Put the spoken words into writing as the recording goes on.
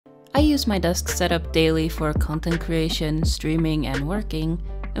I use my desk setup daily for content creation, streaming, and working,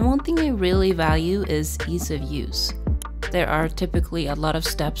 and one thing I really value is ease of use. There are typically a lot of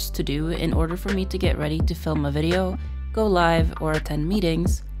steps to do in order for me to get ready to film a video, go live, or attend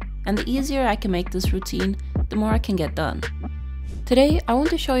meetings, and the easier I can make this routine, the more I can get done. Today, I want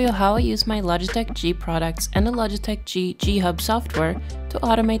to show you how I use my Logitech G products and the Logitech G HUB software to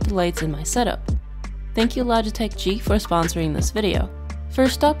automate the lights in my setup. Thank you Logitech G for sponsoring this video.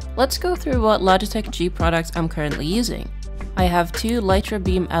 First up, let's go through what Logitech G products I'm currently using. I have two Litra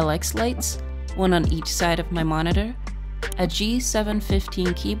Beam LX lights, one on each side of my monitor, a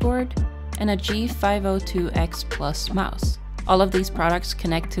G715 keyboard, and a G502X Plus mouse. All of these products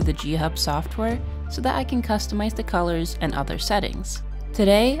connect to the G HUB software so that I can customize the colors and other settings.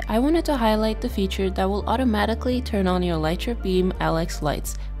 Today, I wanted to highlight the feature that will automatically turn on your Litra Beam LX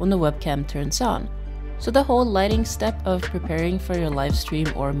lights when the webcam turns on. So the whole lighting step of preparing for your live stream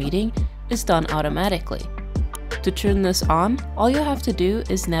or meeting is done automatically. To turn this on, all you have to do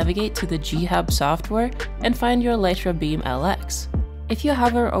is navigate to the G HUB software and find your Litra Beam LX. If you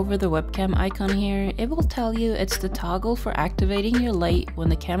hover over the webcam icon here, it will tell you it's the toggle for activating your light when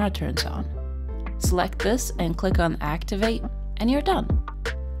the camera turns on. Select this and click on Activate, and you're done.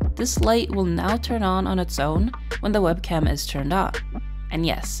 This light will now turn on its own when the webcam is turned on. And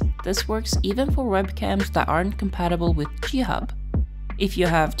yes, this works even for webcams that aren't compatible with G HUB. If you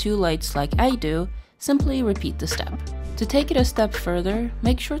have two lights like I do, simply repeat the step. To take it a step further,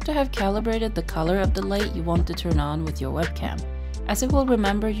 make sure to have calibrated the color of the light you want to turn on with your webcam, as it will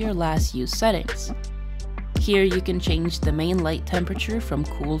remember your last used settings. Here you can change the main light temperature from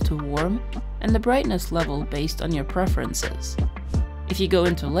cool to warm, and the brightness level based on your preferences. If you go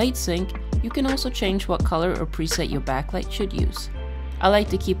into Light Sync, you can also change what color or preset your backlight should use. I like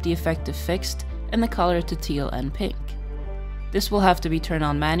to keep the effective fixed and the color to teal and pink. This will have to be turned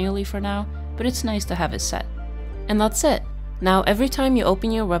on manually for now, but it's nice to have it set. And that's it! Now every time you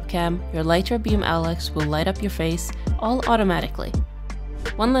open your webcam, your Litra Beam LX will light up your face, all automatically.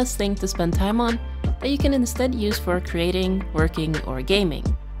 One less thing to spend time on that you can instead use for creating, working, or gaming.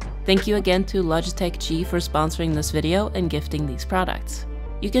 Thank you again to Logitech G for sponsoring this video and gifting these products.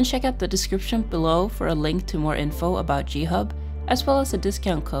 You can check out the description below for a link to more info about G HUB, as well as a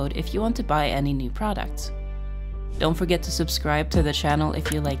discount code if you want to buy any new products. Don't forget to subscribe to the channel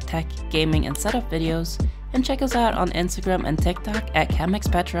if you like tech, gaming, and setup videos, and check us out on Instagram and TikTok at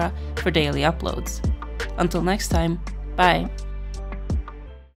CamXPetra for daily uploads. Until next time, bye!